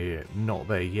 We're not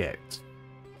there yet.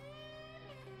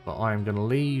 But I'm going to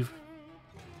leave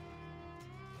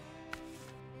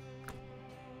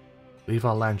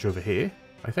our Land Rover here,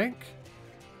 I think.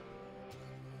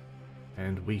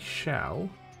 And we shall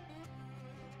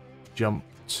jump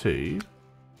to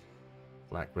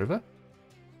Black River.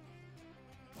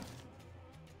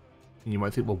 And you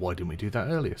might think, well, why didn't we do that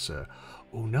earlier, sir?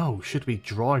 Oh no, should we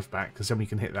drive back? Because then we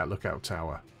can hit that lookout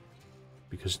tower.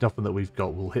 Because nothing that we've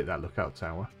got will hit that lookout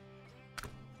tower.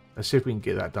 Let's see if we can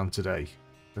get that done today.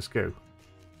 Let's go.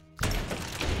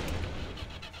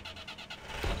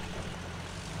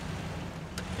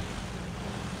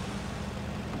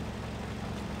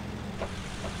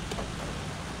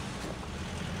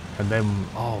 And then,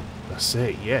 oh, that's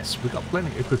it. Yes, we've got plenty.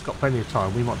 If we've got plenty of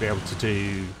time, we might be able to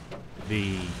do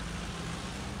the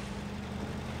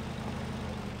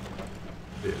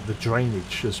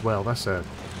drainage as well. That's a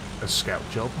scout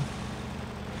job.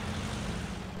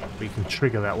 We can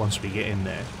trigger that once we get in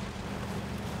there.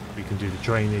 We can do the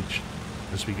drainage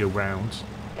as we go round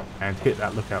and hit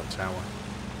that lookout tower.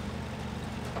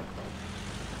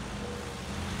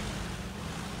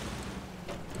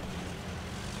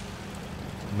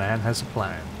 Man has a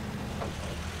plan.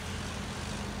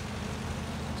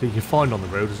 So you can find on the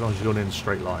road as long as you're going in a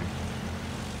straight line.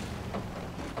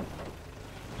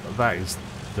 But that is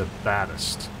the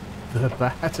baddest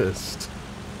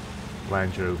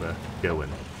Land Rover going.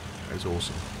 That is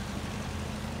awesome.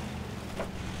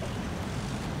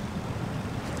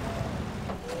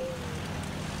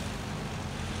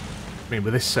 I mean,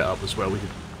 with this setup as well, we could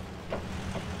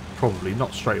probably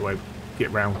not straight away get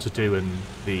round to doing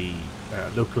the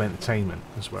local entertainment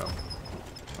as well.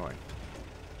 Alright,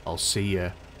 I'll see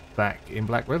you back in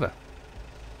Black River.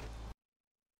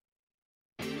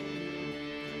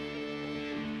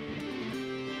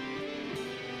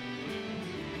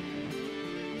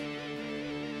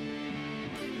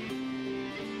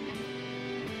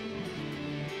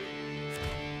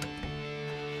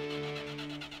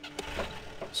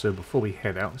 So before we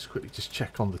head out, let's quickly just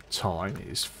check on the time. It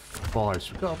is 5,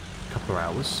 so we've got a couple of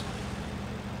hours.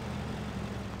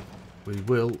 We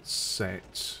will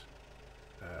set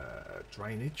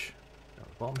drainage at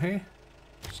the bottom here.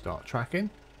 Start tracking.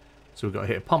 So we've got to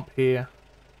hit a pump here,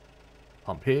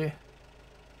 and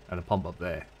a pump up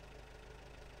there.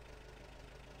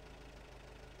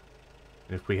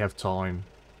 And if we have time,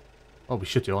 well, we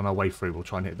should do on our way through. We'll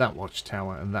try and hit that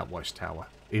watchtower and that watchtower.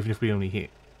 Even if we only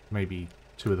hit maybe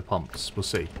 2 of the pumps, we'll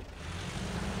see.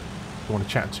 If we want to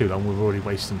chat too long, we're already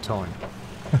wasting time.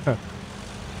 But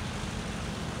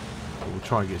we'll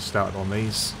try and get started on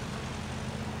these.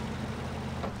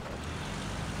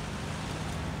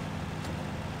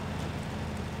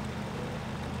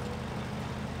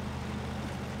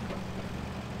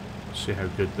 See how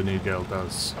good the new girl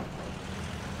does.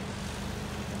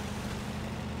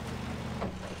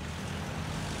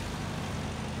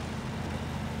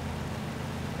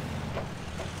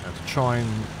 Now to try and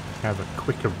have a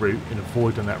quicker route in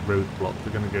avoiding that roadblock,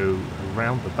 we're going to go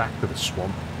around the back of the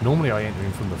swamp. Normally I enter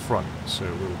in from the front, so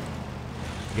we'll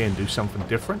again do something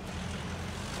different.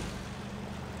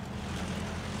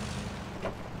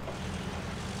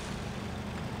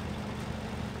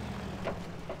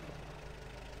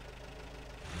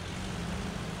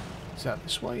 Is that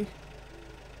this way?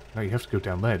 No, you have to go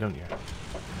down there, don't you?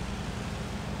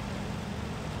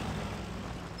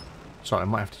 Sorry, I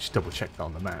might have to just double check that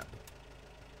on the map.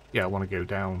 Yeah, I want to go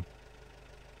down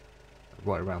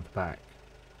right around the back.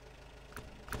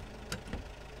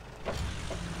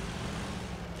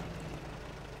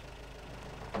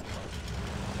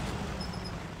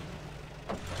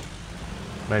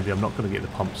 Maybe I'm not going to get the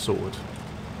pump sorted.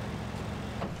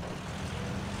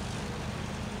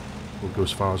 We'll go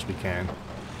as far as we can.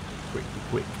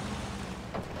 Quick.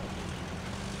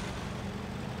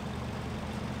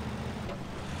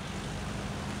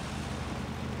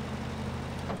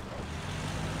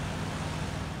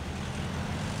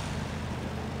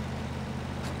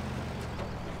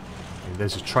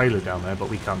 There's a trailer down there, but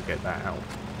we can't get that out.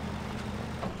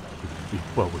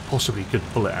 Well, we possibly could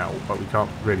pull it out, but we can't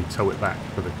really tow it back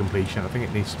for the completion. I think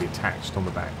it needs to be attached on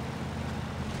the back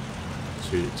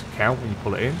to count when you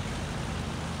pull it in.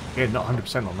 Again, not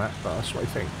 100% on that, but that's what I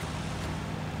think.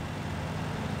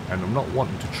 And I'm not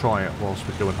wanting to try it whilst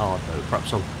we're going hard though.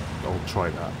 Perhaps I'll try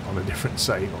that on a different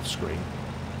save off screen.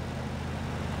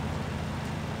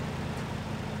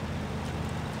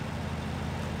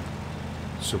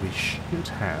 So we should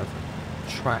have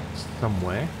tracks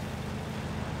somewhere.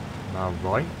 Am I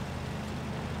right?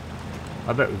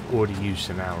 I bet we've already used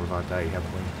an hour of our day,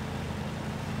 haven't we?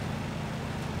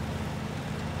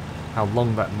 How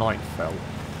long that night felt.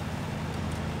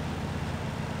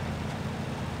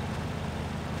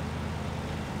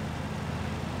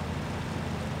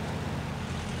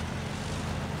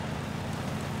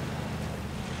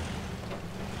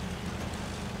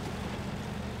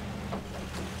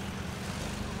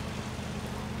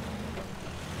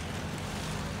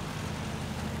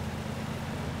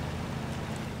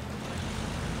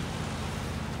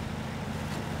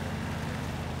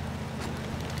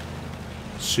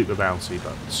 Super bouncy,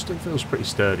 but still feels pretty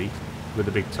sturdy with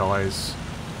the big tyres,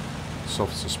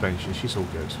 soft suspension. She's all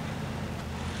good.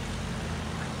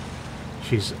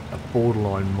 She's a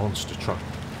borderline monster truck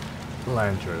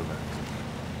Land Rover.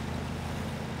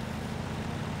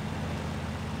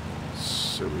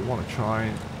 So we want to try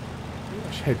and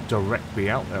head directly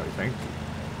out there, I think.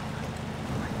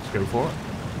 Let's go for it.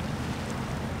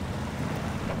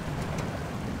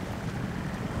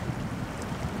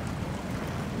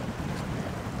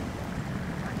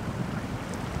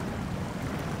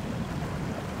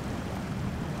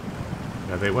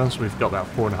 Once we've got about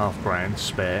 $4,500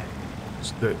 spare,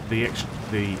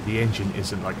 the engine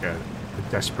isn't like a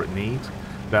desperate need.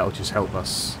 That'll just help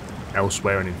us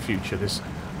elsewhere and in future.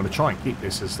 I'm going to try and keep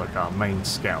this as like our main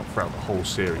scout throughout the whole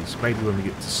series. Maybe when we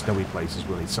get to snowy places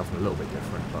we'll need something a little bit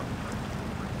different. But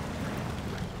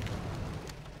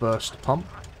burst pump.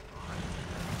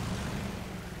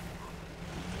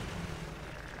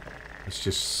 Let's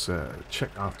just check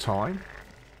our time.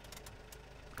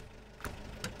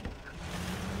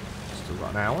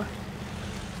 About an hour.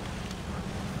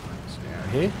 So down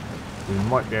here, we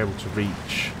might be able to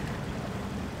reach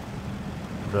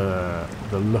the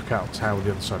lookout tower on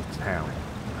the other side of town.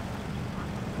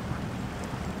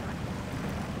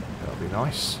 That'll be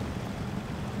nice.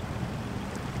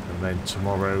 And then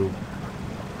tomorrow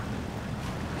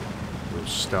we'll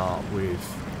start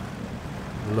with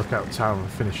the lookout tower and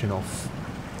finishing off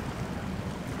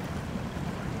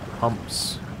the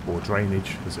pumps or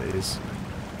drainage as it is.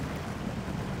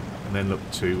 And then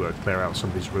look to clear out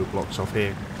some of these roadblocks off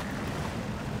here.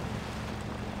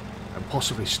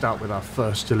 possibly start with our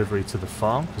first delivery to the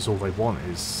farm, because all they want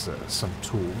is some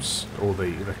tools, or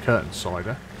the curtain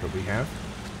cider that we have.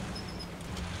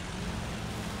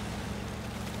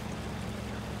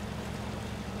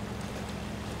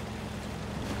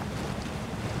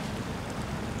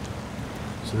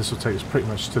 So this will take us pretty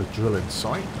much to the drilling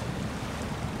site.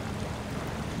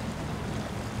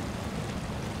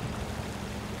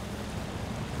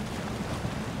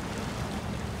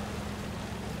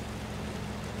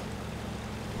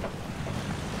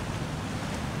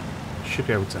 Should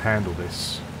be able to handle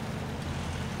this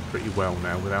pretty well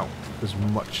now without as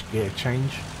much gear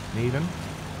change needed.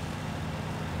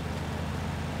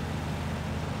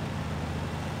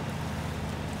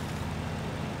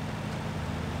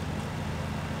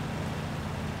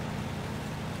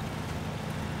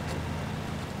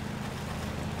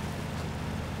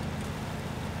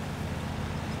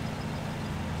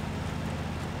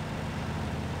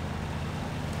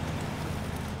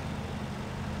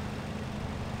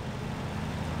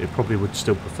 It probably would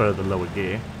still prefer the lower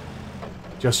gear,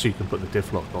 just so you can put the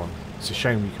diff lock on. It's a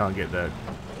shame you can't get the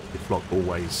diff lock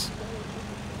always.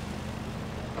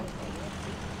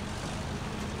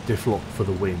 Diff lock for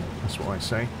the win, that's what I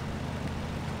say.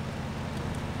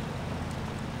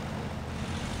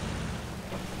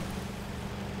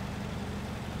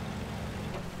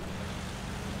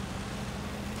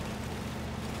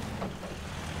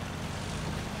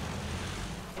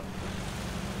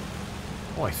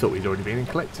 Oh, I thought we'd already been and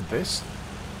collected this.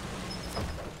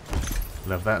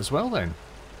 We'll have that as well then.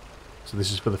 So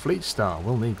this is for the Fleet Star.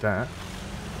 We'll need that.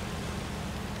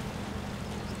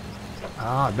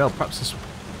 Ah, no, perhaps this...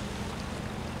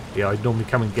 Yeah, I'd normally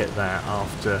come and get that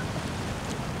after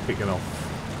picking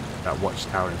off that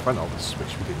watchtower in front of us,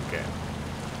 which we didn't get.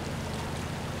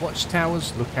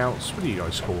 Watchtowers, lookouts, what do you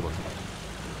guys call them?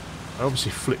 I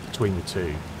obviously flip between the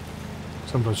two.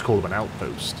 Sometimes call them an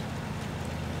outpost.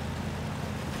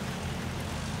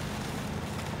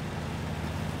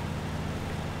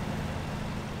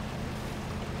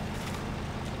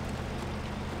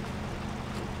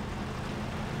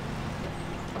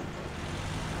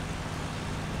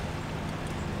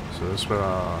 So that's where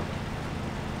our...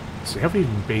 So we haven't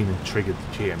even been and triggered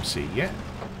the GMC yet.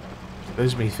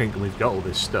 There's me thinking we've got all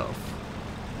this stuff.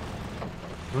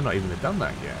 We're not even done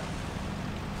that yet.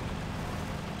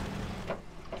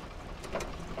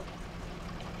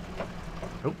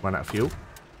 Oh, ran out of fuel.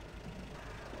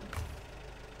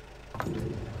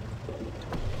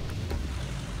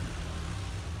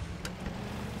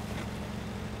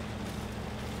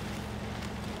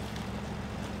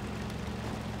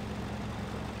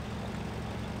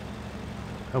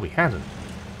 Oh, we hadn't.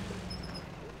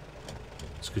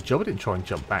 It's a good job I didn't try and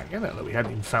jump back, isn't it? Like we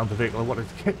hadn't even found the vehicle I wanted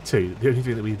to get to. The only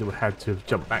thing that we had to have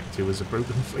jumped back to was a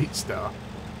broken Fleet Star.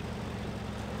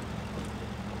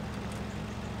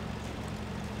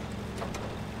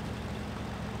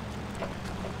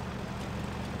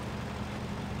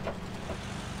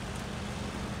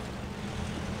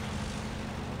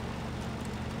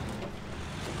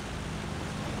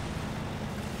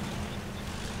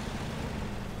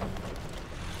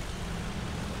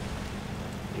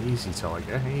 Easy,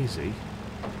 Tiger, easy.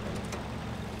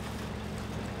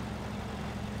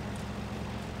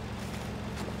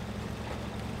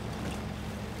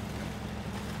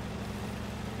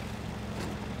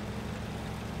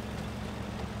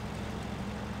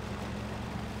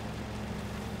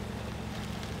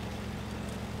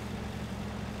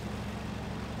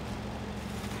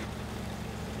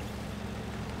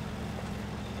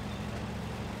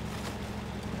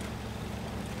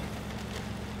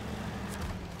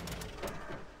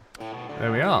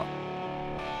 There we are.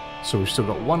 So we've still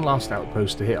got one last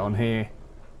outpost to hit on here,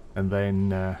 and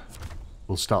then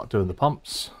we'll start doing the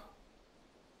pumps.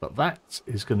 But that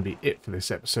is going to be it for this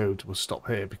episode. We'll stop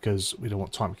here because we don't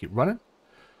want time to keep running.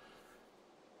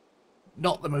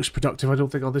 Not the most productive, I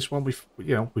don't think, on this one.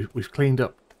 We've cleaned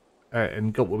up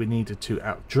and got what we needed to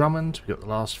out of Drummond. We got the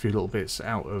last few little bits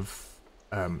out of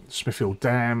Smithville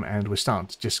Dam, and we're starting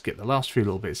to just get the last few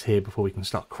little bits here before we can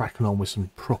start cracking on with some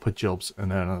proper jobs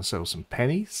and earn ourselves some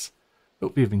pennies.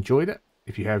 Hope you've enjoyed it.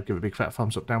 If you have, give a big fat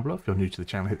thumbs up down below. If you're new to the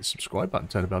channel, hit the subscribe button,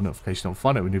 turn the bell notification on,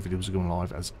 find out when new videos are going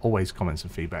live. As always, comments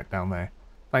and feedback down there.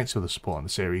 Thanks for the support on the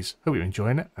series. Hope you're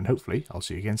enjoying it, and hopefully I'll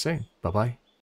see you again soon. Bye bye.